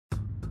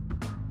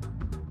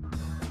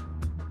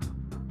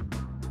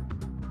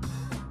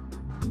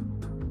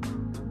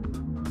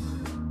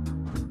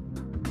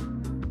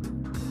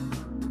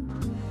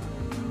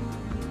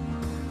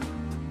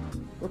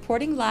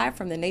Reporting live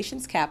from the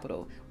nation's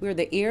capital, we are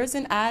the ears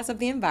and eyes of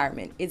the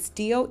environment. It's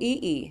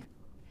DOEE.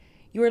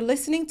 You are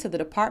listening to the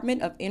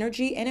Department of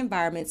Energy and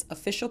Environment's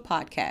official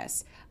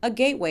podcast, a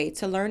gateway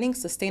to learning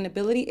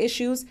sustainability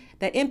issues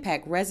that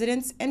impact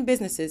residents and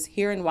businesses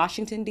here in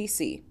Washington,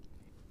 D.C.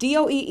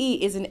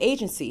 DOEE is an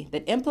agency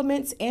that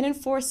implements and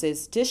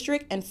enforces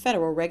district and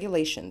federal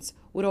regulations.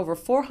 With over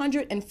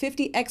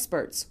 450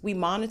 experts, we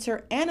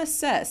monitor and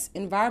assess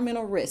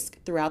environmental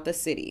risk throughout the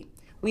city.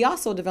 We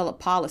also develop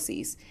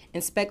policies,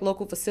 inspect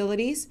local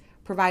facilities,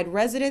 provide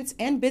residents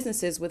and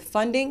businesses with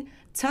funding,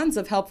 tons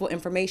of helpful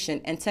information,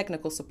 and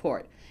technical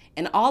support.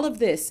 And all of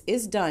this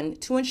is done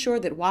to ensure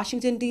that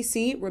Washington,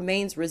 D.C.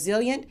 remains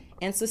resilient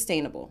and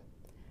sustainable.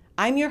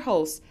 I'm your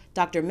host,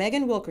 Dr.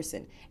 Megan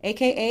Wilkerson,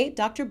 aka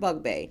Dr.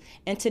 Bugbay,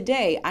 and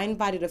today I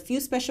invited a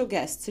few special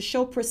guests to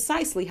show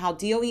precisely how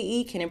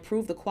DOEE can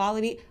improve the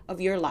quality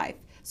of your life.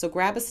 So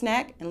grab a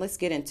snack and let's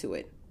get into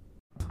it.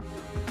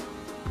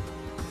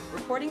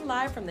 Reporting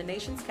live from the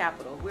nation's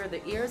capital, we're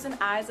the ears and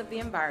eyes of the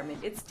environment.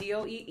 It's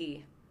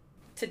DOEE.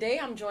 Today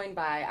I'm joined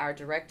by our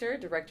director,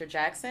 Director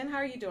Jackson. How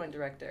are you doing,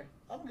 Director?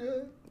 I'm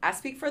good. I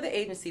speak for the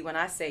agency when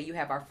I say you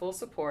have our full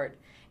support,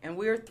 and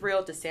we're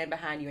thrilled to stand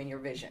behind you in your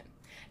vision.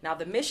 Now,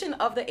 the mission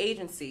of the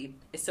agency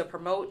is to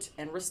promote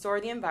and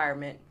restore the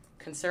environment,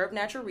 conserve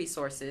natural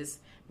resources,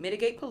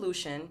 mitigate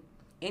pollution,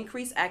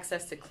 increase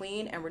access to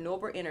clean and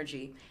renewable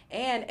energy,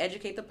 and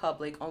educate the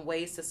public on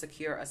ways to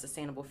secure a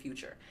sustainable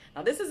future.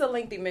 Now, this is a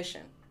lengthy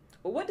mission,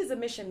 but what does the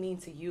mission mean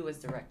to you as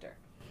director?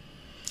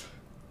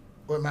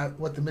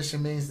 What the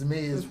mission means to me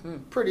is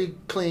pretty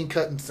clean,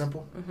 cut, and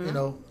simple. You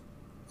know,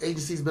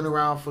 agency's been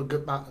around for a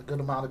good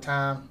amount of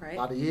time, right. A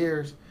lot of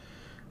years.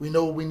 We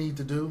know what we need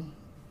to do,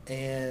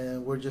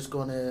 and we're just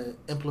going to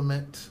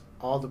implement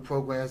all the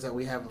programs that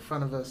we have in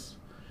front of us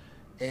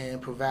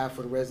and provide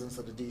for the residents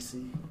of the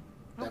D.C.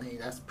 Okay. I mean,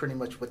 that's pretty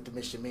much what the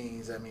mission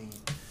means. I mean,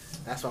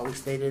 that's why we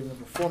stated in the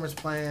performance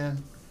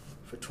plan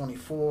for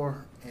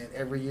 24 and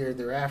every year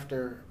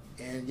thereafter.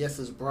 And yes,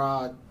 it's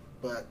broad,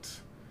 but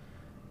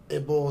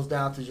it boils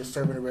down to just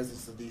serving the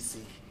residents of D.C.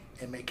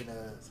 and making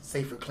a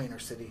safer, cleaner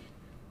city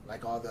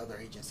like all the other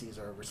agencies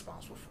are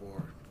responsible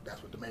for.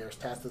 That's what the mayor's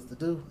tasked us to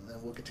do,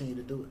 and we'll continue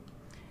to do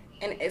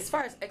it. And as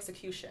far as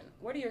execution,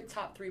 what are your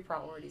top 3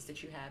 priorities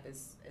that you have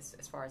as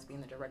far as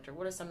being the director?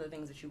 What are some of the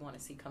things that you want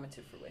to see come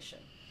into fruition?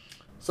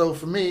 So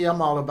for me,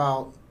 I'm all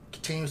about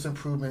continuous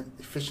improvement,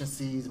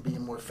 efficiencies, and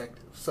being more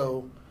effective.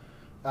 So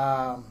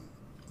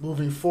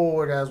moving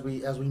forward as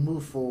we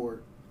move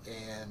forward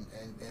and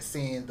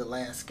seeing the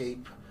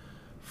landscape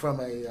from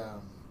a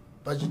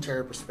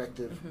budgetary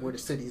perspective, where the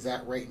city's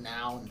at right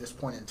now at this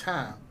point in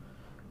time,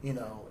 you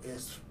know,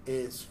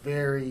 is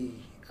very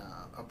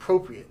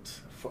appropriate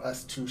for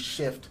us to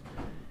shift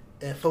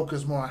and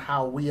focus more on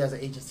how we as an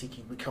agency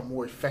can become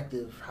more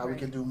effective, how we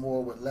can do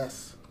more with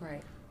less,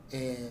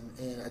 and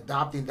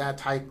adopting that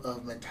type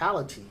of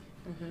mentality,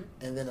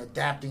 and then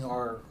adapting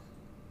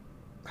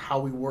how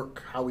we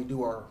work, how we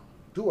do our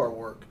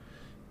work,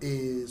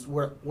 is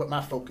what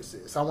my focus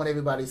is. So I want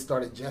everybody to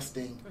start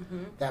adjusting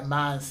that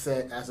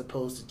mindset as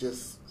opposed to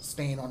just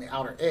staying on the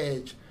outer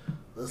edge.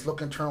 Let's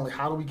look internally.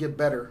 How do we get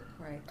better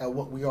at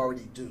what we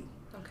already do?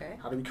 Okay.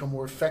 How do we become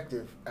more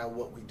effective at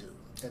what we do?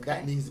 And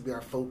that needs to be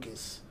our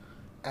focus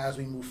as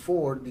we move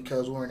forward,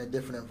 because we're in a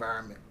different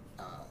environment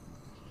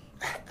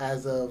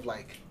as of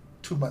like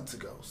 2 months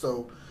ago.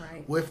 So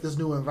with this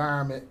new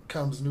environment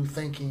comes new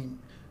thinking,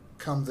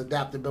 comes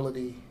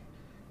adaptability,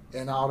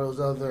 and all those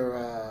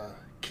other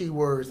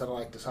keywords that I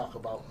like to talk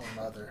about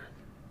on other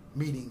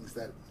meetings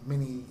that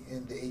many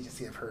in the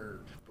agency have heard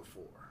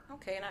before.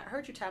 Okay, and I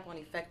heard you tap on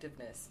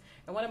effectiveness.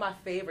 And one of my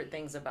favorite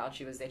things about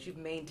you is that you've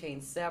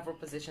maintained several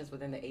positions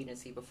within the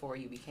agency before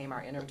you became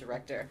our interim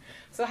director.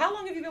 So how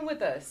long have you been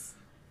with us?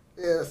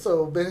 Yeah,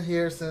 so been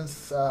here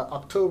since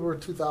October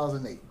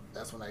 2008.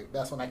 That's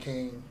when I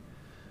came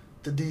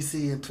to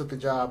DC and took a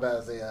job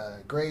as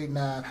a grade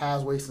 9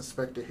 hazardous waste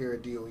inspector here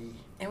at DOE.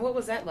 And what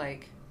was that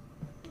like?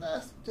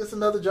 That's just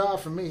another job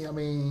for me. I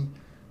mean,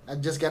 I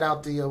just got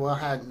out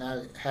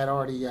I had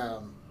already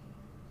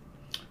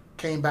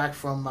came back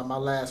from my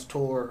last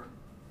tour,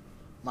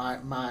 my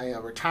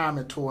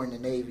retirement tour in the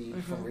Navy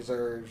from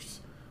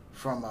reserves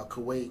from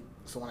Kuwait.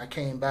 So when I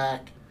came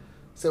back, I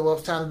said, well,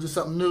 it's time to do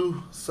something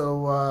new.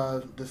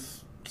 So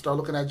just start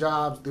looking at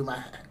jobs, do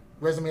my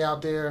resume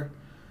out there.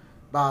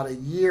 About a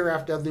year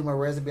after I did my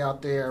resume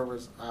out there,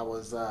 I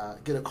was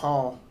get a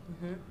call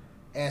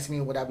asking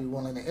me would I be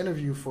willing to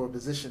interview for a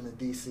position in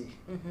D.C.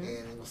 And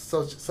it was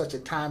such a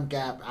time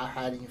gap, I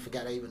hadn't even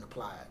forgot I even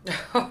applied.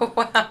 Oh,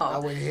 wow. I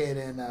went ahead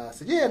and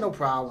said, yeah, no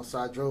problem. So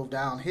I drove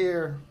down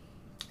here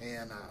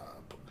and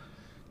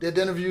did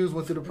the interviews,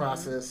 went through the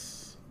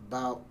process.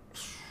 About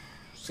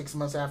 6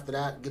 months after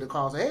that, get a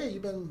call, say, hey,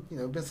 you've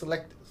been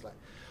selected. It's like,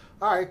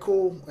 all right,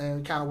 cool. And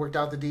we kind of worked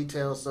out the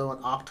details. So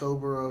in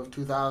October of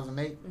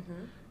 2008,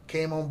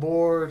 came on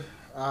board.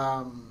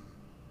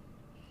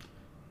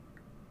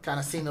 Kind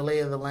of seen the lay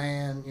of the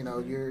land.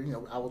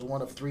 I was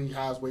one of 3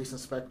 hazardous waste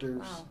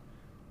inspectors,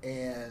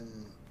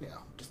 and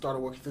just started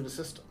working through the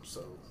system.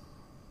 So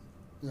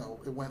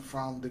it went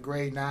from the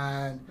grade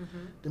 9, Mm-hmm.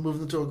 then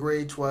moved into a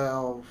grade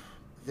 12,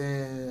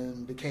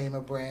 then became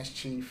a branch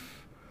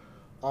chief,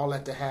 all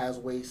at the Has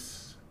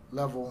Waste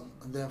level.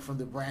 And then from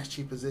the branch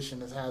chief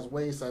position as Has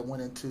Waste, I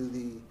went into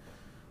the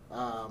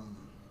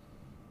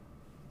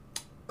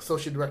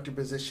associate director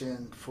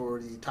position for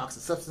the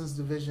toxic substance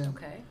division.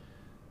 Okay.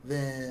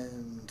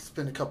 Then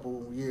spent a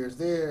couple years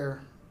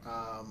there.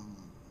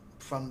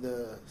 From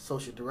the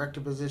associate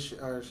director position,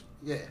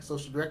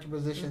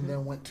 Mm-hmm.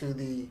 then went to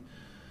the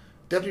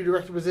deputy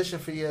director position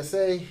for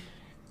ESA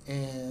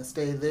and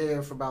stayed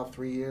there for about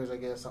 3 years, I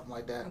guess, something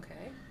like that.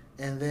 Okay.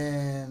 And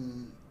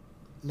then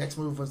next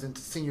move was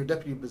into senior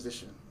deputy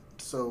position.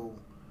 So,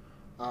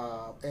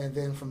 and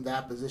then from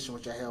that position,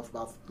 which I held for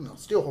about,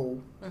 still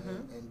hold,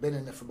 Mm-hmm. and been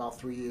in it for about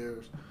 3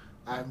 years,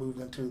 I moved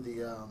into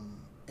the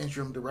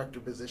interim director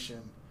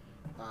position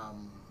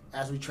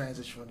as we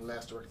transitioned from the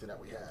last director that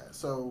we had.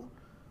 So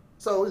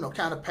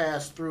kind of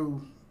passed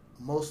through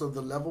most of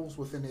the levels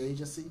within the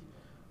agency,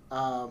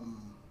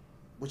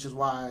 which is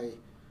why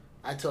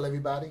I tell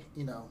everybody,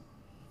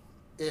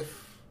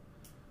 if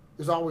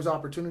there's always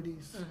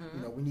opportunities,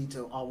 Mm-hmm. we need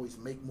to always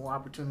make more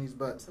opportunities,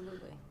 but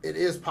Absolutely. it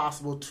is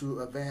possible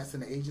to advance in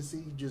the agency.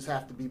 You just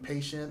have to be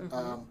patient.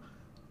 Mm-hmm.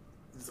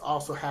 There's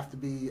also have to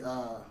be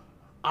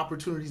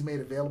opportunities made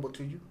available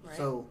to you. Right.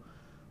 So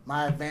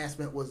my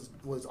advancement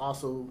was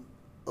also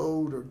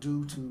owed or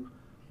due to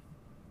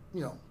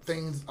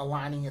things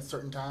aligning at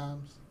certain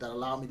times that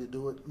allowed me to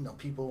do it.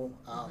 People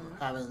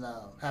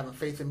having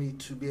faith in me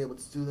to be able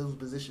to do those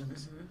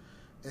positions, Mm-hmm.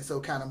 and so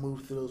kind of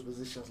moved through those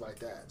positions like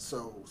that.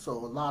 So a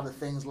lot of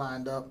things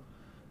lined up,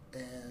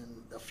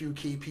 and a few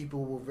key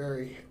people were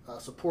very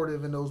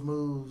supportive in those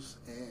moves,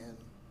 and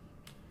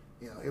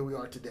here we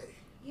are today.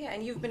 Yeah,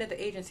 and you've been at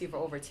the agency for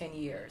over 10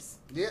 years.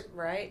 Yeah.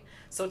 Right?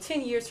 So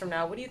 10 years from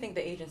now, what do you think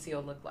the agency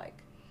will look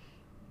like?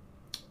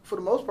 For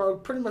the most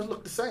part, pretty much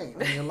look the same.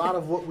 I mean, a lot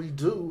of what we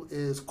do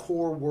is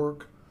core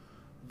work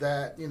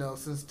that,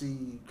 since the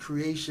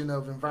creation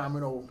of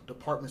environmental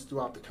departments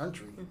throughout the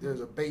country, Mm-hmm.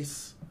 there's a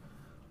base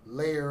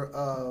layer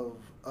of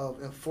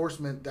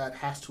enforcement that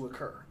has to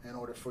occur. In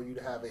order for you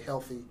to have a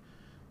healthy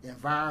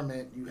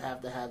environment, you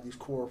have to have these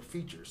core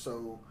features.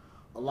 So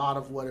a lot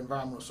of what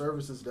environmental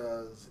services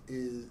does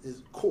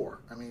is core.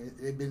 I mean,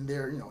 they've been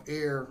there,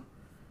 air,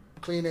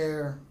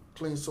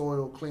 clean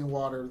soil, clean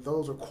water.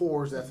 Those are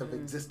cores that have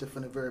existed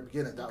from the very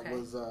beginning. That Okay.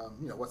 was,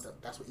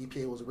 that's what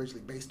EPA was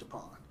originally based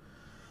upon.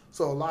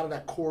 So a lot of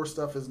that core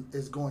stuff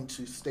is going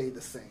to stay the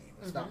same.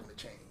 It's not going to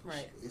change.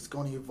 Right. It's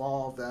going to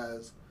evolve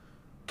as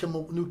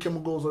new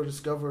chemicals are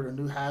discovered or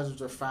new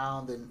hazards are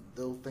found, and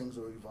those things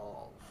will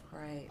evolve.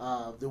 Right.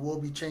 There will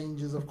be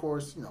changes, of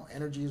course.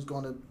 Energy is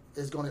going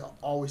to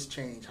always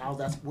change.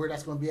 Where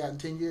that's going to be at in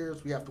 10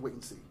 years, we have to wait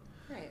and see.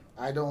 Right.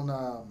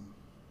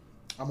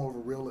 I'm more of a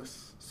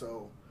realist,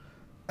 so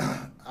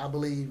I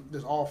believe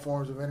there's all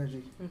forms of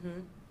energy. Mm-hmm.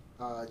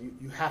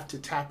 You have to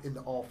tap into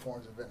all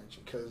forms of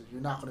energy because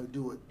you're not going to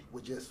do it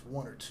with just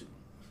one or two.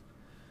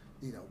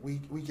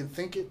 We can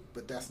think it,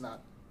 but that's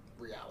not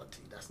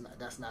reality. That's not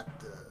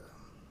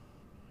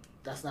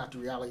the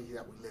reality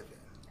that we live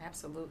in.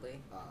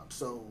 Absolutely.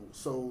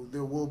 So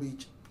there will be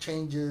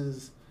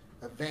changes,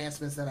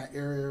 advancements in that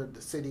area.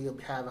 The city will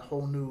have a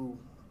whole new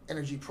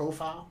energy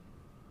profile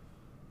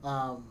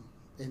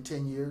in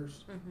 10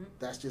 years. Mm-hmm.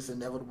 That's just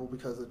inevitable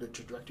because of the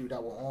trajectory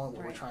that we're on, what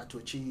we're Right. trying to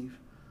achieve.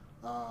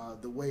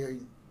 The way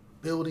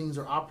buildings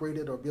are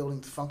operated or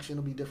buildings function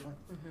will be different.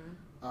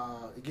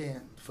 Mm-hmm.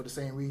 Again, for the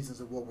same reasons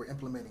of what we're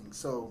implementing.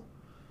 So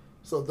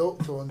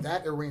in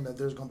that arena,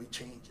 there's going to be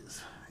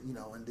changes.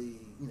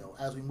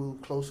 As we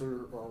move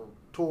closer or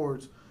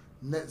towards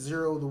net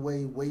zero, the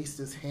way waste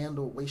is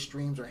handled, waste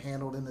streams are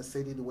handled in the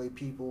city, the way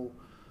people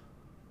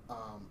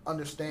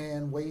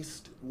understand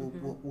waste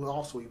will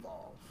also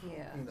evolve.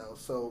 Yeah.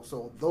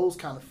 So those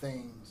kind of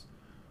things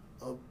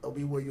will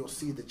be where you'll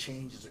see the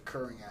changes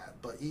occurring at.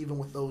 But even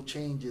with those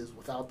changes,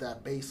 without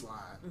that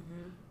baseline,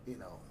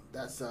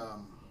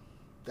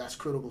 that's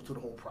critical to the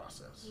whole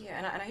process. Yeah,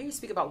 and I hear you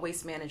speak about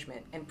waste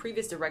management, and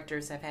previous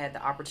directors have had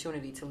the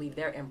opportunity to leave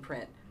their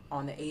imprint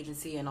on the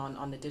agency and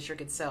on the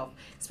district itself,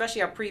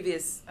 especially our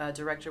previous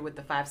director with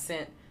the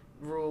 5-cent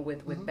rule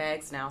with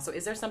bags now. So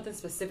is there something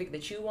specific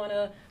that you want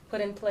to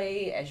put in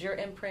play as your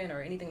imprint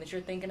or anything that you're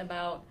thinking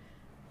about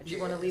that you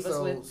want to leave us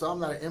with? So I'm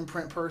not an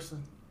imprint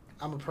person.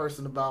 I'm a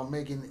person about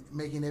making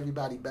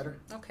everybody better.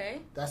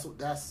 Okay.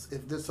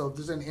 If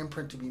there's an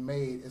imprint to be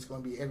made, it's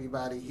going to be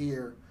everybody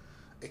here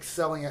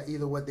excelling at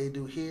either what they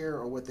do here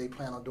or what they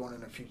plan on doing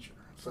in the future.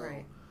 So,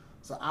 Right.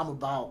 So I'm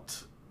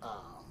about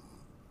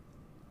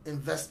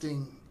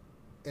investing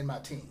in my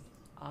team.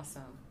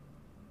 Awesome.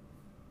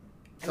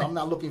 So I'm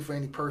not looking for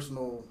any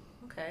personal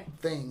Okay.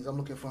 things. I'm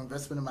looking for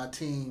investment in my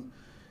team,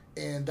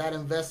 and that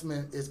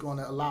investment is going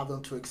to allow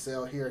them to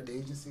excel here at the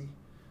agency.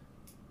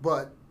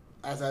 But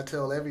as I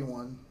tell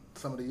everyone,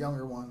 some of the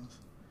younger ones,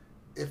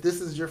 if this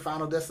is your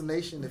final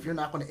destination, if you're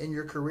not going to end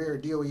your career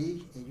at DOE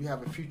and you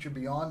have a future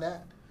beyond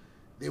that,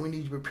 then we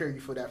need to prepare you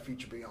for that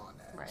future beyond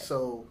that. Right.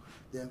 So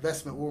the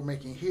investment we're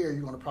making here,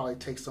 you're going to probably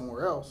take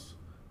somewhere else.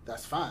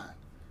 That's fine.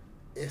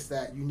 it's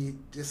that you need,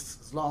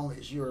 just as long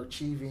as you're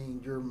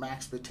achieving your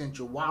max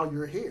potential while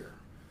you're here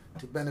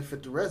to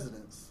benefit the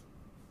residents,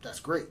 that's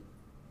great.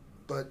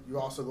 But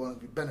you're also going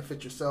to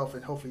benefit yourself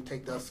and hopefully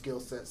take those skill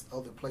sets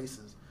other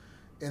places,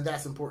 and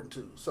that's important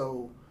too.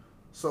 So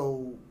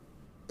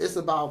it's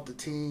about the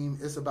team.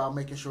 It's about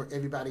making sure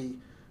everybody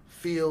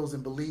feels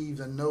and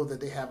believes and know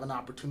that they have an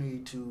opportunity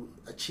to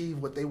achieve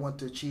what they want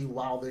to achieve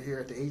while they're here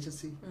at the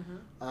agency.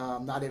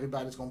 Not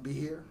everybody's going to be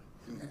here.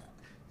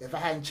 If I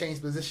hadn't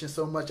changed positions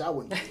so much, I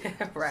wouldn't be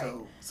here. Right.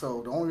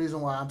 So the only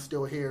reason why I'm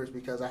still here is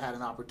because I had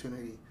an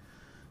opportunity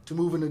to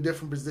move into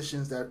different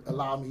positions that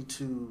allow me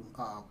to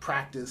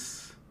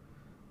practice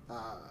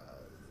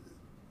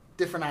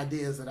different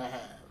ideas that I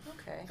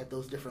have at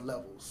those different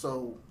levels.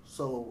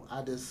 So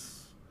I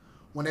just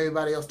want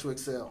everybody else to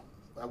excel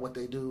at what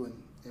they do,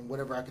 and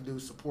whatever I can do to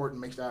support and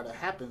make sure that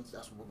happens,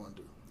 that's what we're going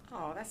to do.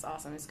 Oh, that's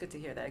awesome. It's good to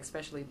hear that,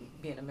 especially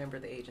being a member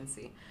of the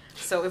agency.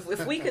 So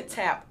if we could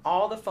tap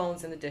all the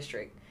phones in the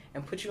district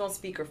and put you on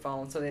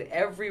speakerphone so that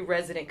every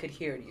resident could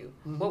hear you,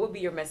 what would be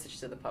your message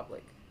to the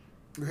public?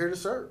 We're here to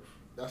serve.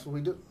 That's what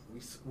we do.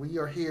 We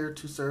are here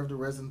to serve the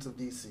residents of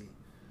D.C.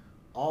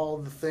 All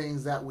the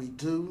things that we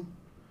do,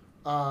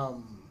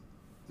 no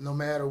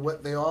matter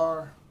what they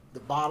are, the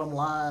bottom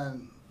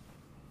line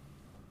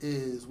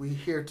is we're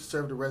here to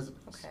serve the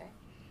residents. Okay.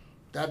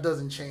 That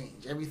doesn't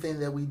change. Everything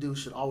that we do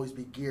should always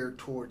be geared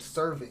towards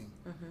serving,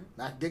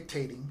 not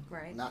dictating,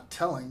 not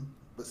telling,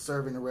 but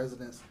serving the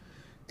residents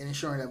and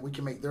ensuring that we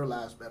can make their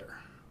lives better.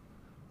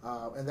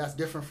 And that's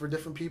different for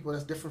different people.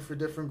 That's different for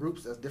different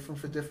groups. That's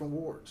different for different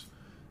wards.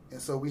 And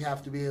so we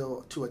have to be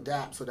able to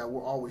adapt so that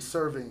we're always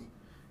serving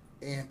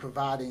and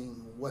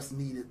providing what's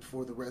needed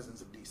for the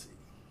residents of D.C.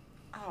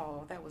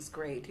 Oh, that was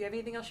great. Do you have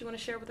anything else you want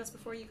to share with us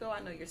before you go? I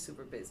know you're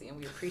super busy, and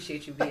we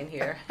appreciate you being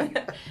here.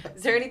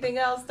 Is there anything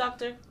else,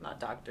 Doctor? Not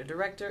Doctor,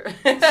 Director.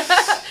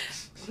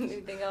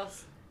 Anything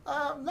else?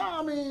 No,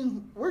 I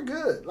mean, we're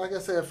good. Like I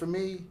said, for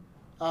me,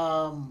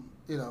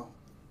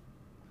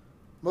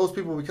 most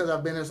people, because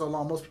I've been here so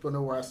long, most people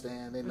know where I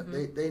stand.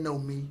 They know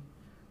me,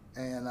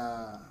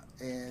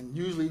 and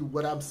usually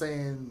what I'm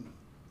saying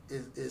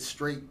is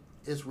straight.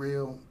 It's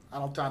real. I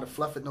don't try to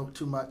fluff it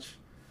too much,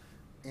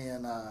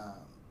 and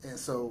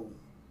so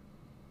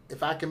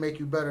if I can make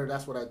you better,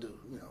 that's what I do.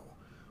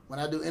 When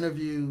I do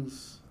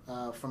interviews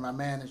for my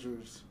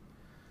managers,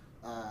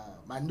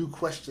 my new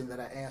question that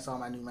I answer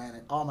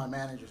all my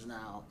managers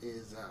now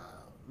is,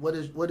 what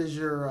is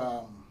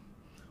your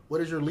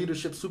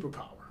leadership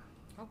superpower?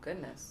 Oh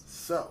goodness.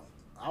 So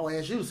I'll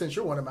ask you, since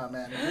you're one of my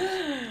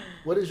managers,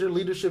 what is your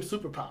leadership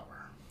superpower?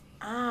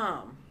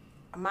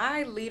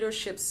 My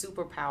leadership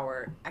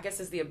superpower, I guess,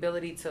 is the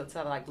ability to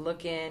like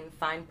look in,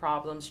 find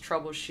problems,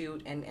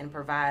 troubleshoot, and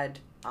provide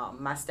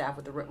my staff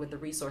with the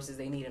resources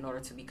they need in order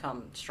to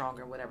become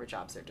stronger in whatever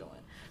jobs they're doing.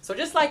 So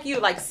just like you,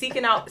 like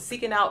seeking out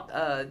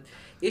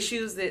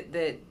issues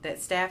that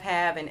staff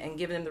have and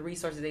giving them the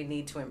resources they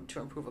need to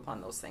improve upon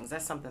those things.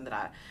 That's something that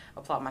I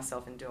applaud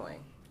myself in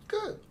doing.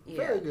 Good. Yeah.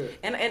 Very good.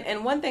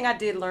 And one thing I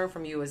did learn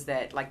from you is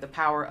that, like, the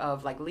power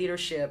of, like,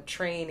 leadership,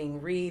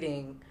 training,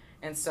 reading.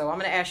 And so I'm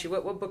going to ask you,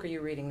 what book are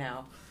you reading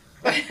now?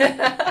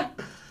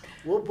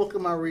 What book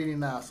am I reading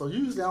now? So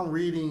usually I'm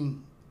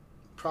reading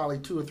probably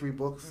 2 or 3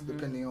 books,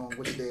 depending on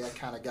which day I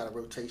kind of got a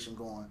rotation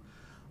going.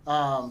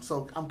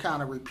 So I'm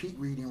kind of repeat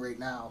reading right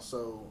now.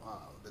 So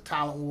The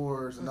Talent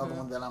Wars, another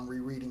one that I'm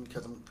rereading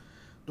because I'm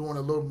doing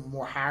a little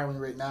more hiring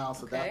right now.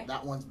 So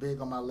that one's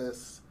big on my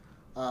list.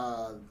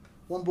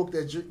 One book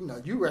that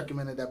you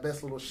recommended, that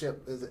Best Little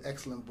Ship, is an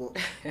excellent book.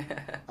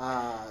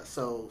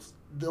 So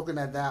looking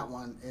at that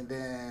one, and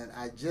then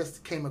I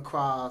just came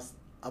across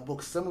a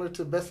book similar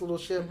to Best Little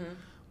Ship,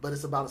 but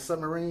it's about a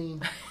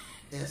submarine.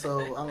 And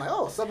so I'm like,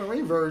 oh,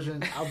 submarine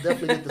version. I'll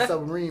definitely get the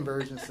submarine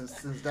version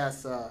since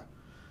that's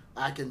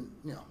I can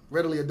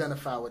readily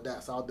identify with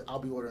that. So I'll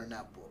be ordering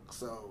that book.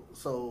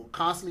 So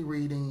constantly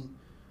reading,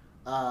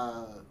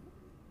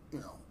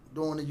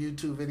 doing the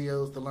YouTube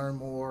videos to learn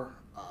more.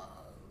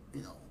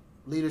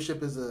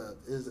 Leadership is a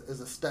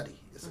study.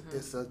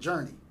 It's a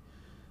journey.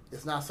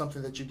 It's not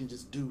something that you can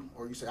just do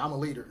or you say, I'm a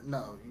leader.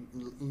 No,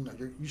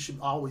 you should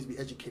always be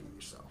educating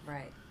yourself.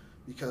 Right.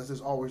 Because there's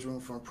always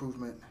room for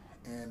improvement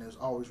and there's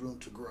always room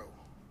to grow.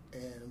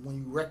 And when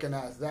you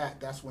recognize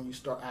that, that's when you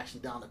start actually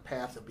down the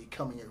path of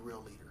becoming a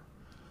real leader.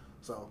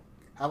 So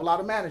have a lot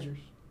of managers,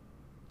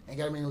 ain't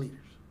got many leaders.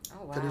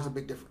 Oh, wow. Because there's a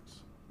big difference.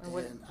 And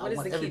what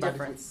is the key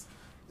difference?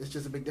 It's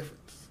just a big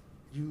difference.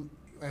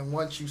 And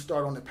once you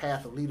start on the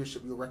path of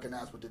leadership, you'll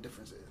recognize what the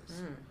difference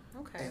is.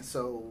 Okay. And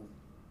so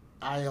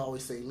I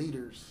always say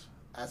leaders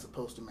as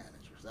opposed to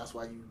managers. That's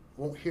why you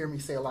won't hear me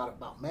say a lot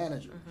about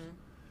managers.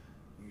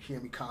 You hear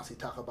me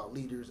constantly talk about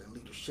leaders and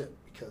leadership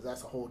because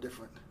that's a whole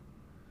different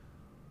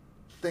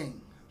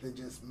thing than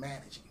just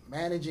managing.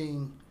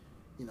 Managing,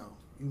 you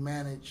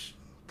manage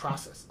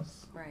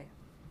processes. Right.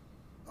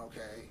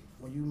 Okay?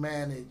 When you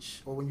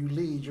manage or when you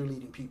lead, you're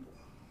leading people.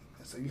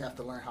 And so you have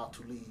to learn how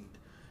to lead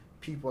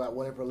people at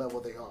whatever level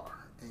they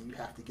are, and you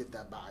have to get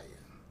that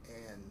buy-in.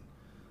 And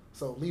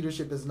so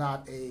leadership is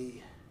not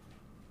a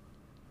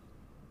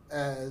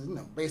as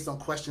based on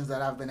questions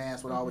that I've been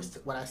asked,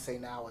 what I say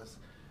now is,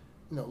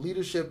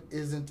 leadership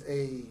isn't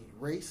a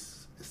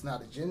race. It's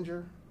not a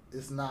gender.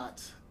 It's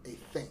not a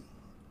thing.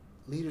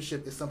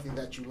 Leadership is something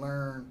that you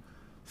learn,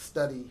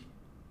 study,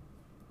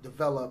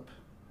 develop,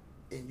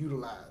 and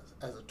utilize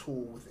as a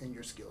tool within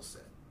your skill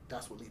set.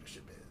 That's what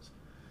leadership is.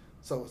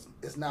 So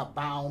it's not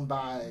bound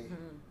by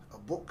a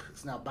book.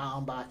 It's not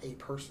bound by a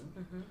person.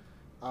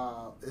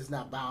 It's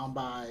not bound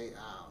by,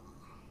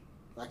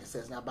 like I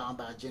said, it's not bound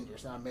by a gender.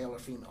 It's not a male or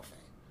female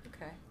thing.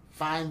 Okay.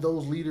 Find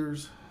those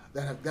leaders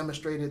that have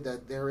demonstrated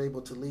that they're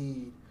able to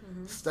lead,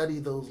 study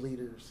those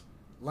leaders,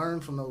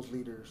 learn from those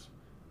leaders,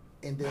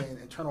 and then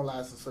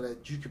internalize them so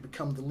that you can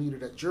become the leader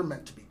that you're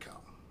meant to become.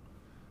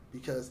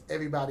 Because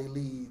everybody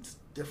leads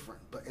different,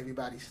 but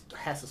everybody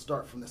has to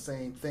start from the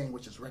same thing,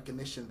 which is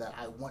recognition that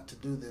I want to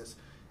do this,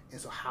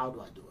 and so how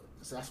do I do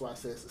it? So that's why I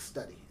say it's a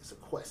study, it's a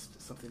quest,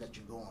 it's something that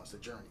you go on, it's a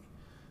journey.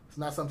 It's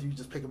not something you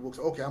just pick up a book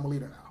and say, okay, I'm a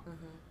leader now.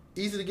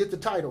 Easy to get the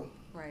title,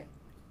 right?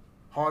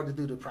 Hard to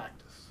do the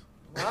practice.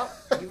 Well,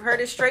 you've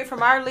heard it straight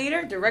from our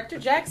leader, Director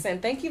Jackson.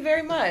 Thank you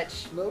very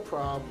much. No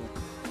problem.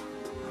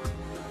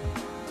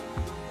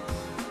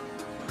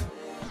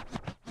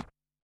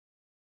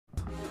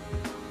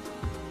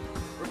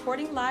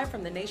 Reporting live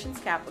from the nation's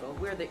capital,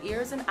 we're the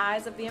ears and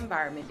eyes of the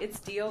environment. It's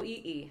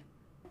DOEE.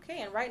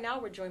 Okay, and right now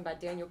we're joined by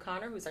Daniel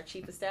Connor, who's our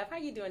Chief of Staff. How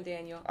you doing,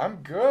 Daniel? I'm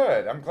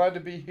good. I'm glad to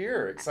be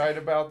here. Excited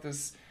about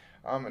this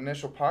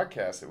initial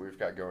podcast that we've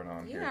got going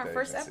on here at the our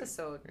first agency.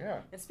 episode.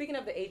 Yeah. And speaking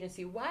of the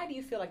agency, why do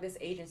you feel like this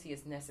agency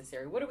is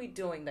necessary? What are we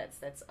doing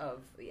that's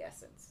of the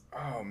essence?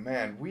 Oh,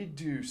 man, we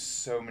do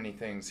so many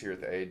things here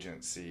at the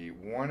agency.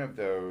 One of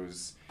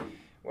those,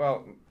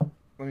 well,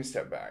 let me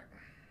step back.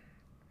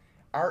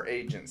 Our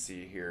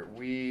agency here,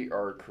 we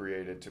are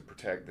created to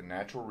protect the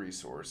natural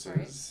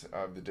resources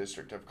of the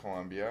District of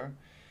Columbia,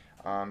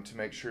 to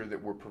make sure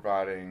that we're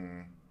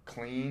providing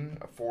clean,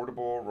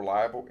 affordable,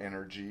 reliable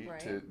energy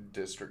to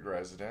district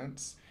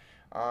residents,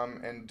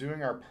 and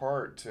doing our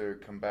part to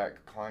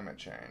combat climate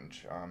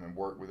change, and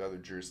work with other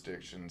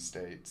jurisdictions,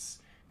 states,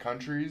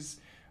 countries,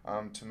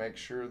 to make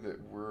sure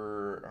that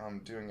we're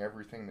doing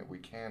everything that we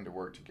can to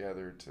work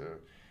together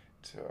to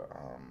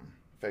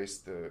face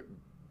the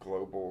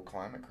global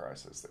climate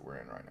crisis that we're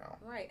in right now.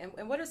 Right.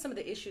 And what are some of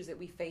the issues that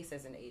we face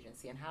as an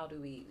agency, and how do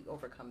we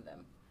overcome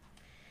them?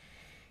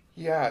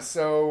 Yeah,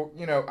 so,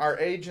 our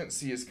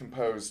agency is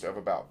composed of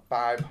about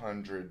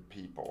 500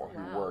 people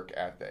who work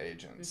at the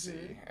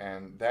agency.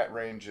 And that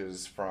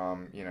ranges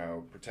from,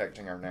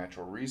 protecting our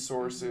natural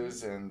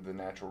resources and the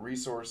Natural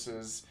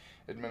Resources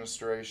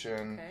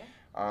Administration,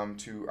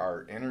 to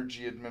our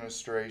Energy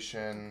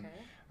Administration,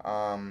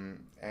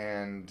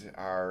 and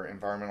our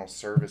Environmental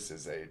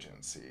Services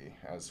Agency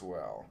as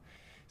well.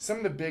 Some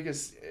of the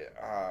biggest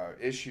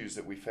issues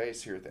that we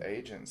face here at the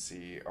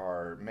agency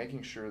are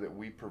making sure that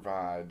we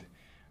provide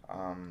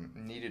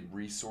needed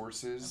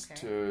resources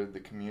to the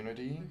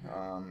community,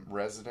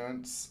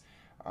 residents,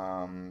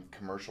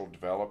 commercial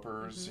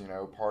developers.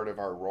 Part of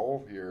our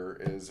role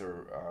here is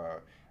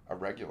a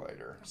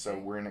regulator. So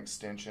we're an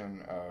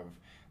extension of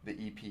the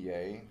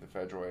EPA, the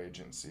federal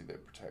agency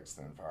that protects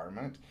the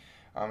environment.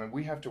 And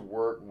we have to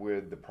work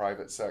with the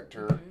private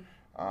sector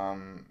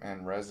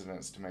and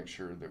residents to make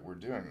sure that we're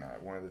doing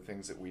that. One of the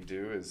things that we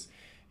do is,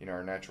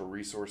 our Natural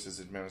Resources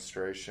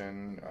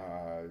Administration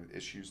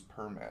issues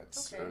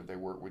permits. They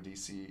work with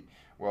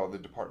the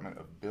Department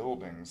of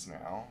Buildings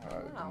now,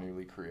 the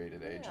newly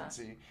created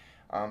agency,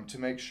 to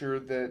make sure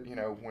that,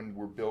 when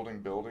we're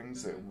building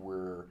buildings, that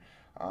we're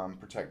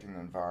protecting the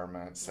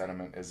environment,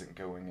 sediment isn't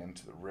going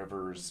into the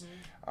rivers,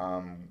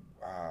 and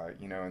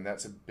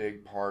that's a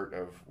big part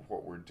of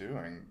what we're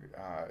doing.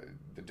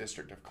 The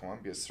District of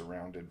Columbia is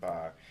surrounded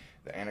by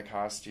the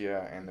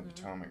Anacostia and the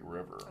Potomac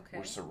River.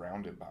 We're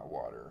surrounded by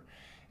water.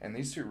 And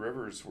these two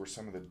rivers were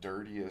some of the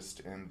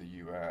dirtiest in the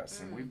U.S.,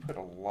 and we put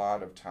a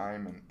lot of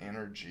time and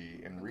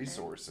energy and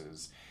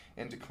resources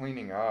into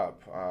cleaning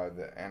up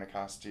the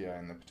Anacostia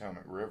and the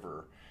Potomac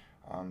River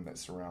that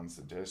surrounds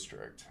the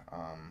district.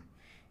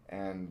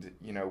 And,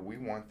 we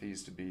want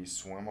these to be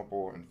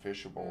swimmable and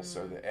fishable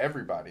so that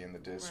everybody in the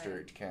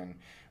district can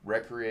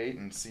recreate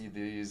and see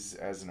these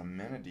as an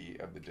amenity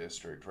of the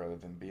district rather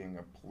than being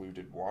a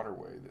polluted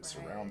waterway that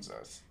surrounds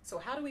us. So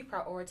how do we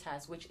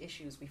prioritize which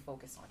issues we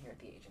focus on here at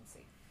the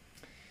agency?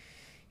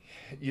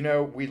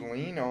 We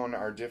lean on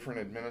our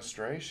different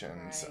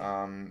administrations.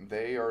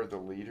 They are the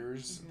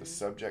leaders, the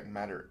subject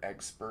matter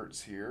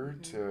experts here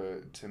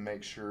to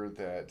make sure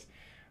that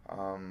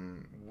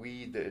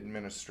we, the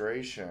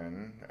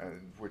administration,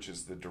 which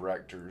is the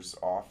director's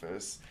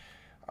office,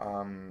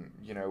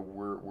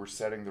 we're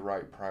setting the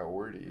right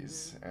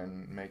priorities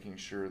and making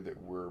sure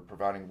that we're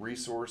providing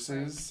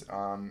resources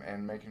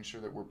and making sure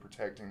that we're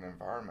protecting the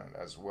environment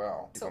as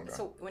well.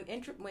 So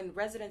when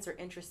residents are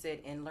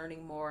interested in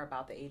learning more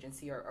about the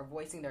agency or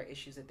voicing their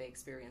issues that they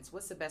experience,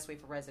 what's the best way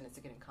for residents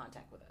to get in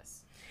contact with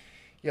us?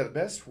 Yeah, the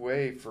best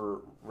way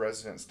for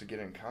residents to get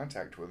in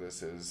contact with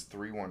us is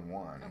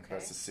 311. Okay.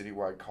 That's a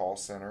citywide call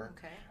center.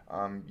 Okay.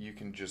 You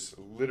can just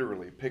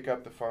literally pick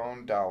up the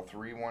phone, dial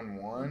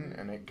 311,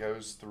 and it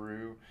goes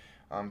through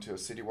to a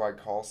citywide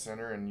call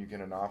center, and you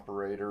get an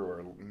operator or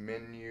a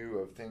menu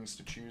of things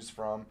to choose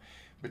from.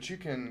 But you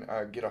can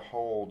get a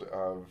hold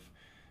of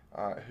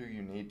who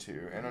you need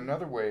to. And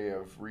another way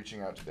of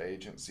reaching out to the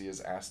agency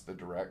is ask the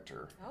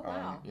director. Oh,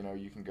 wow.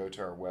 You can go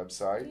to our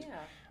website.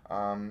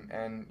 Yeah.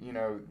 And,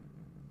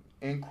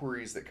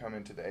 inquiries that come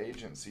into the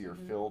agency are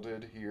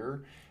fielded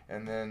here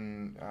and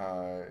then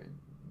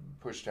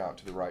pushed out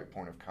to the right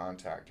point of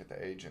contact at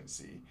the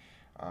agency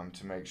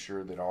to make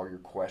sure that all your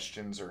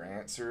questions are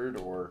answered,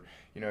 or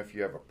if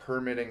you have a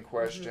permitting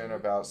question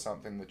about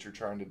something that you're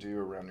trying to do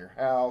around your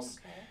house,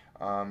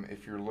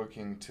 if you're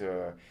looking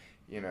to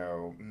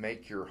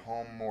make your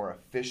home more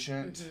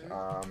efficient,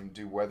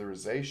 do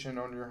weatherization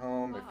on your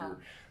home, if you're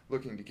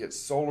looking to get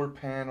solar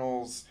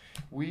panels.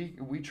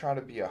 We try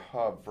to be a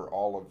hub for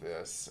all of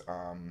this.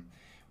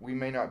 We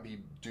may not be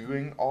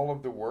doing all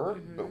of the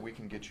work, but we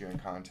can get you in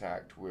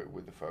contact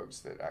with the folks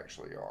that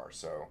actually are.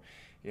 So,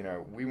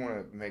 we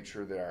want to make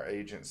sure that our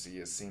agency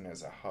is seen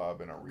as a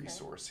hub and a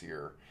resource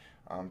here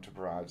to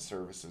provide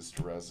services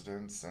to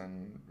residents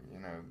and,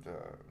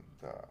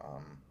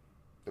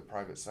 the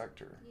private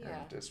sector in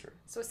the district.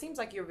 So it seems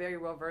like you're very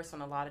well versed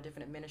on a lot of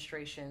different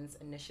administrations,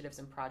 initiatives,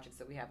 and projects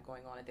that we have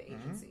going on at the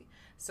agency.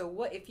 So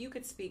what if you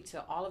could speak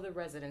to all of the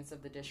residents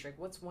of the district,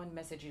 what's one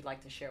message you'd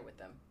like to share with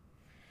them?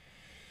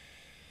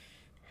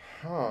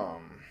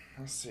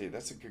 Let's see,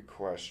 that's a good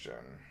question.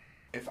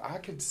 If I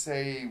could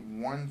say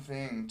one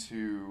thing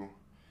to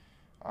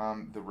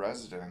the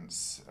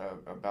residents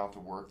about the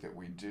work that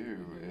we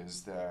do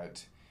is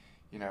that,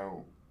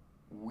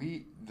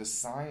 the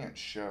science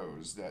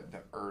shows that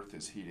the earth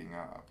is heating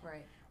up.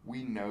 Right.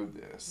 We know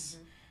this.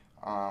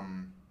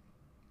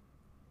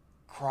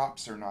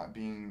 Crops are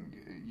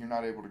you're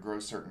not able to grow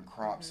certain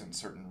crops in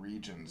certain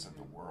regions of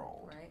the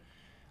world. Right.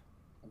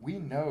 We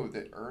know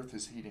that earth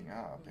is heating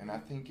up, and I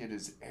think it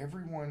is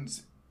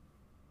everyone's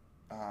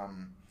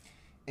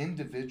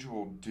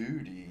individual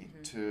duty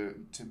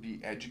to be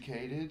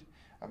educated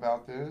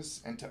about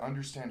this and to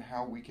understand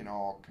how we can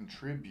all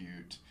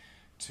contribute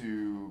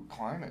to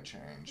climate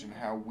change and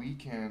how we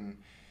can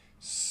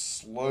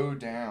slow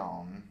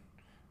down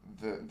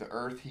the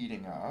earth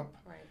heating up,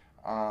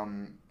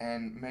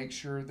 and make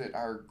sure that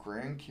our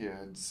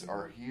grandkids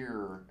are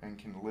here and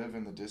can live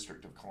in the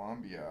District of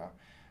Columbia,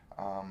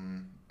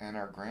 and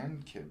our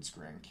grandkids'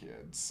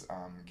 grandkids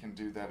can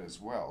do that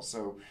as well.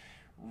 So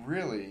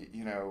really,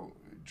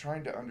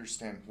 trying to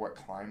understand what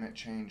climate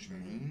change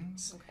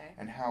means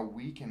and how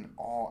we can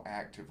all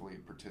actively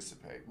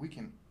participate. We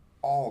can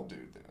all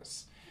do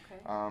this.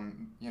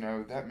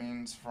 That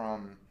means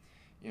from,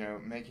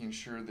 making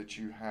sure that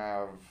you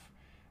have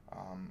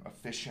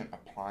efficient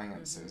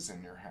appliances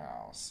in your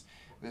house.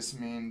 This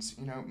means,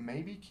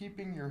 maybe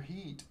keeping your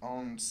heat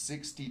on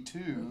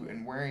 62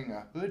 and wearing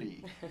a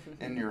hoodie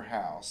in your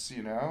house,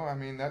 I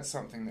mean, that's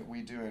something that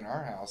we do in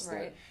our house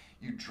that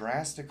you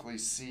drastically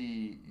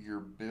see your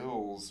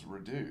bills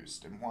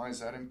reduced. And why is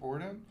that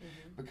important?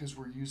 Because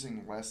we're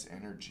using less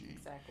energy.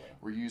 Exactly.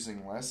 We're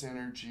using less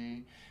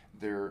energy.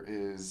 There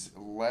is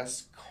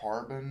less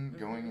carbon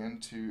going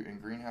into,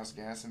 and greenhouse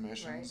gas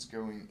emissions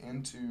going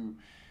into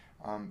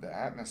the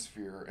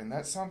atmosphere. And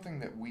that's something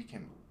that we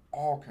can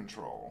all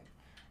control,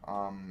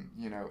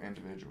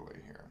 individually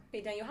here.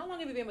 Hey, Daniel, how long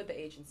have you been with the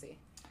agency?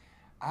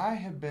 I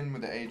have been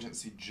with the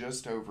agency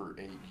just over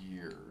 8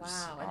 years.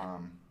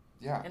 Wow.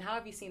 Yeah. And how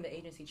have you seen the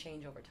agency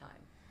change over time?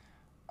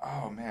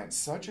 Oh, man,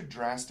 such a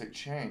drastic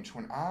change.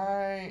 When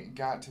I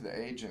got to the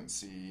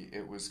agency,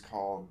 it was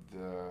called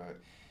the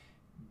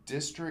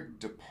District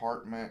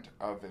Department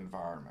of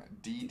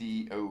Environment,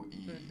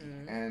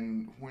 DDOE.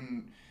 And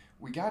when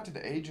we got to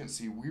the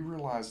agency, we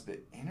realized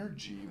that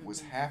energy was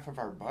half of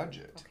our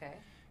budget. Okay.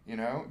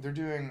 They're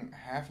doing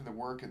half of the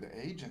work of the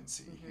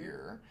agency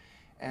here.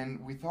 And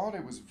we thought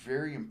it was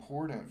very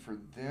important for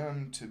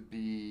them to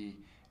be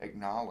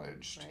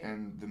acknowledged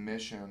in the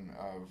mission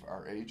of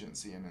our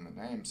agency and in the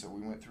name. So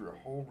we went through a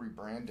whole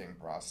rebranding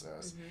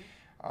process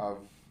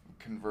of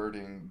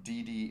converting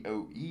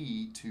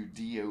DDOE to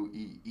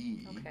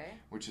DOEE,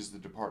 which is the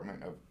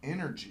Department of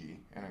Energy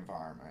and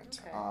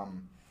Environment.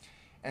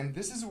 And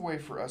this is a way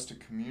for us to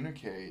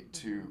communicate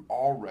to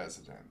all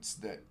residents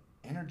that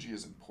energy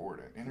is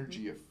important,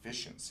 energy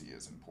efficiency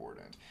is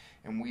important,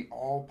 and we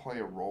all play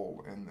a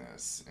role in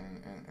this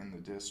in the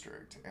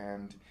district.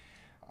 And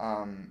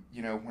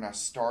when I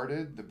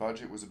started, the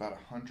budget was about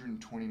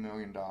 $120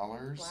 million.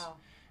 Wow.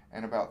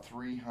 And about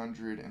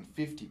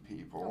 350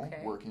 people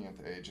working at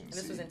the agency. And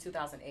this was in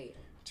 2008.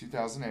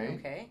 2008.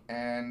 Okay.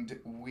 And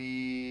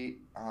we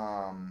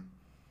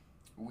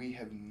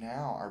have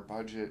now, our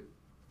budget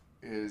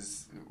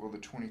is, the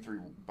 23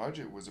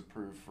 budget was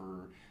approved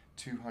for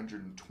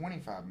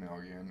 $225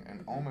 million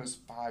and almost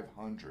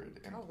 500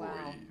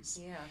 employees.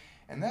 Oh, wow. Yeah.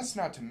 And that's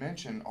not to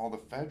mention all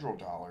the federal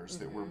dollars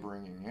that we're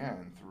bringing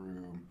in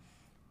through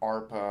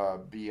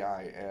ARPA,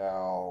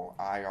 BIL,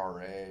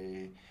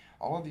 IRA,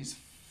 all of these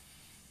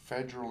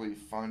federally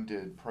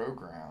funded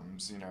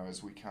programs,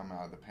 as we come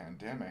out of the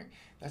pandemic,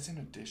 that's in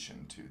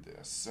addition to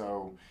this.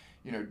 So,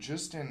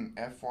 just in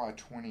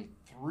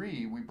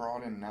FY23, we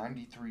brought in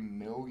 $93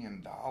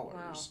 million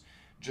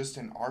just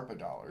in ARPA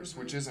dollars,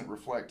 which isn't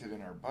reflected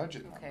in our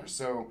budget numbers.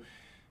 So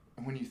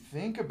when you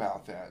think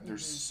about that,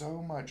 there's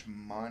so much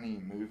money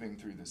moving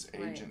through this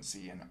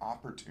agency and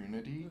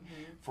opportunity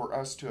for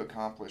us to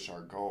accomplish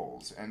our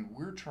goals. And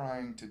we're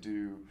trying to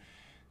do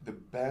the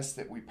best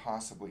that we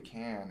possibly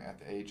can at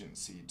the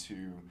agency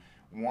to,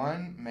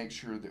 one, make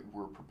sure that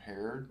we're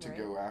prepared to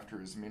go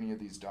after as many of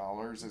these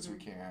dollars as we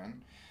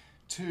can.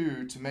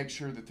 Two, to make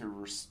sure that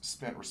they're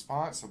spent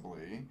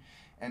responsibly.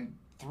 And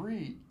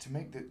three, to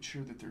make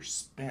sure that they're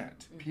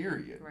spent,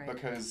 period.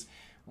 Because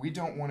we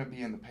don't want to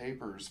be in the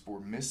papers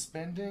for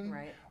misspending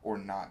or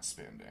not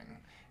spending.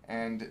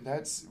 And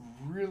that's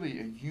really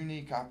a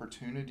unique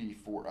opportunity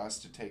for us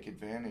to take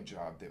advantage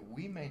of that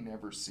we may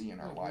never see in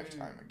our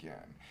lifetime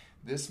again.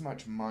 This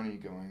much money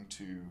going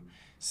to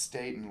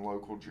state and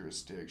local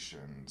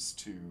jurisdictions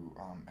to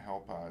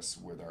help us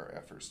with our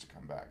efforts to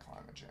combat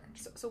climate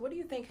change. So what do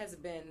you think has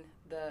been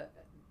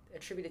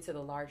attributed to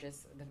the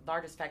largest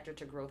factor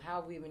to growth? How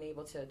have we been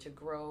able to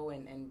grow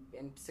and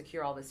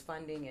secure all this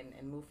funding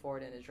and move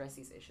forward and address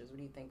these issues? What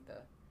do you think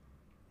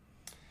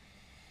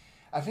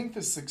I think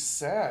the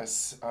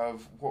success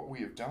of what we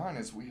have done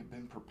is we have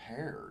been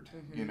prepared,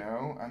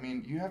 I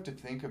mean, you have to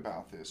think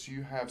about this.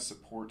 You have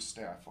support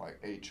staff like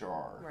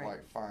HR,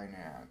 like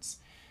finance,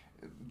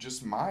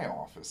 just my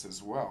office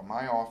as well.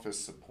 My office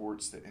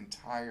supports the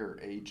entire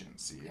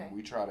agency, and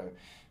we try to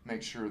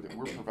make sure that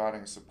we're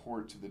providing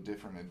support to the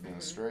different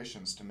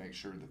administrations to make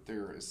sure that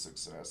they're as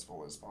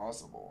successful as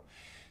possible.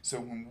 So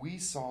when we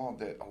saw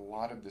that a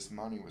lot of this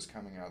money was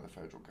coming out of the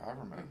federal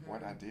government,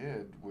 what I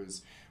did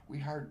was we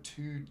hired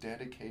 2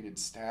 dedicated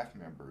staff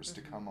members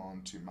to come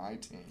on to my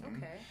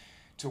team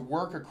to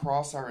work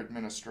across our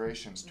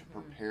administrations to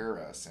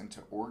prepare us and to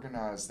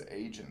organize the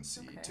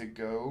agency to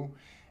go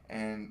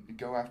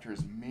after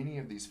as many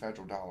of these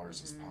federal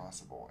dollars as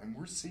possible. And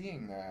we're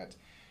seeing that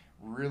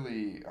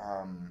really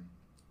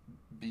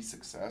be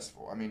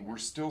successful. I mean, we're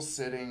still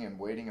sitting and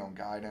waiting on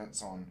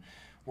guidance on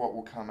what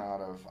will come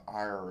out of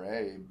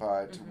IRA,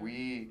 but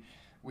we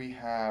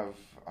have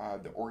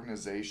the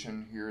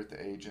organization here at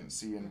the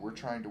agency, and we're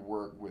trying to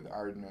work with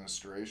our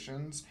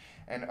administrations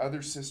and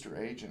other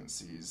sister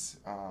agencies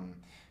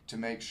to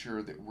make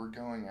sure that we're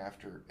going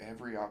after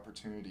every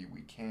opportunity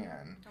we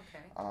can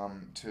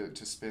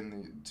to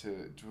spend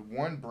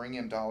one, bring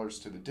in dollars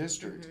to the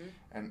district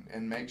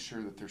and make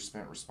sure that they're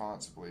spent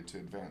responsibly to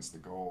advance the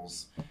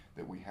goals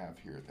that we have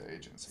here at the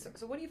agency.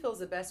 So what do you feel is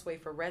the best way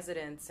for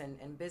residents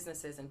and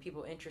businesses and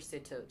people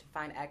interested to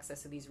find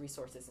access to these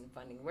resources and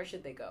funding? Where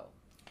should they go?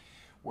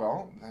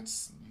 Well,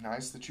 that's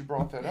nice that you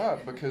brought that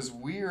up because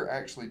we're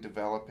actually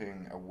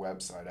developing a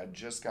website. I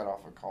just got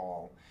off a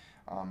call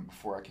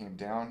before I came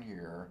down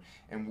here,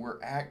 and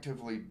we're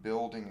actively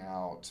building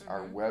out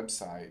our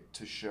website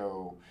to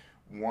show,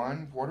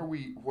 one, what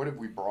have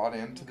we brought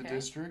into the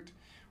district?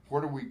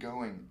 What are we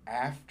going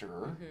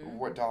after?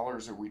 What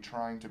dollars are we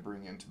trying to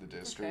bring into the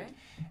district?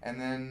 And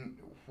then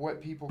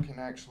what people can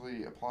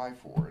actually apply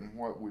for and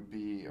what would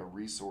be a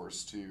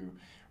resource to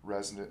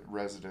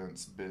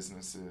residents,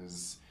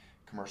 businesses,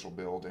 commercial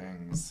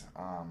buildings,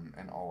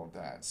 and all of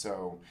that.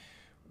 So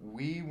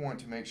we want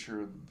to make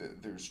sure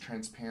that there's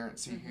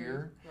transparency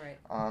here,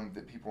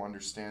 that people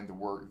understand the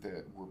work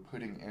that we're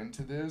putting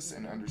into this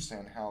and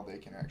understand how they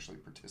can actually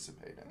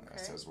participate in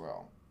this as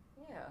well.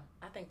 Yeah,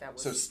 I think that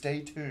was... So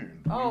stay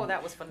tuned. Oh,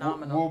 that was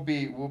phenomenal.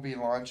 We'll be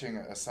launching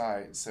a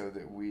site so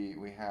that we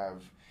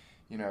have,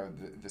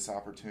 this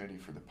opportunity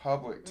for the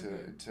public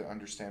to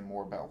understand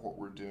more about what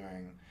we're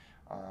doing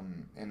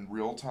in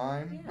real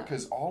time,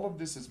 because all of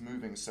this is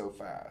moving so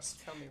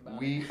fast. Tell me about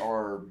we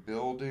are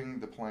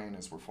building the plane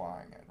as we're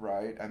flying it,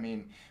 right? I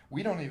mean,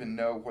 we don't even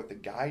know what the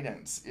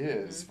guidance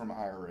is from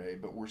IRA,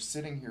 but we're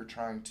sitting here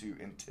trying to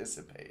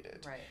anticipate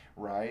it,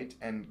 right?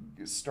 And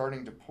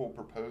starting to pull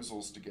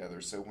proposals together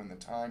so when the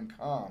time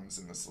comes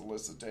and the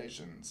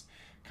solicitations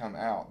come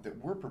out, that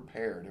we're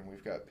prepared and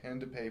we've got pen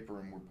to paper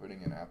and we're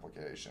putting in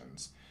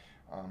applications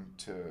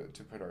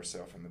to put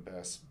ourselves in the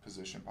best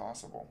position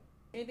possible.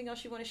 Anything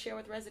else you want to share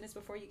with residents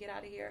before you get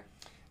out of here?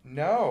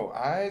 No,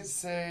 I'd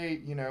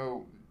say,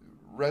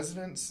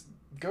 residents,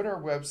 go to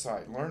our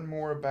website, learn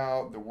more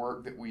about the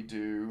work that we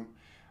do,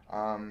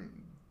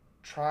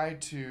 try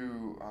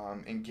to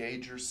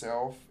engage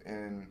yourself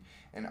in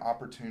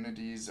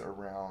opportunities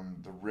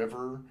around the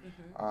river,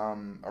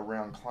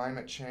 around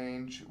climate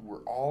change.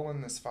 We're all in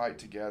this fight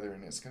together,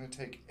 and it's going to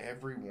take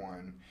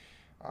everyone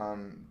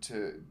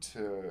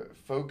to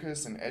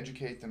focus and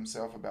educate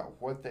themselves about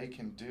what they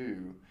can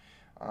do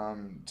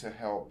to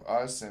help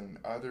us and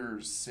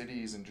other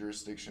cities and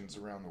jurisdictions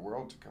around the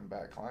world to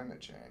combat climate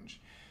change.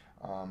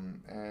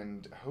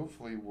 And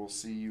hopefully we'll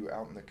see you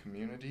out in the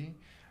community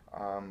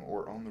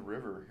or on the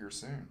river here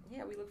soon.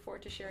 Yeah, we look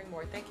forward to sharing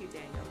more. Thank you,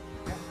 Daniel.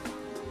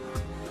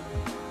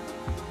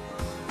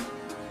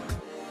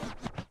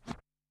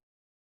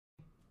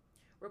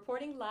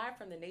 Reporting live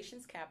from the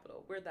nation's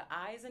capital, we're the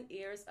eyes and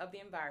ears of the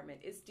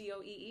environment. It's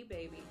DOEE,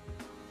 baby.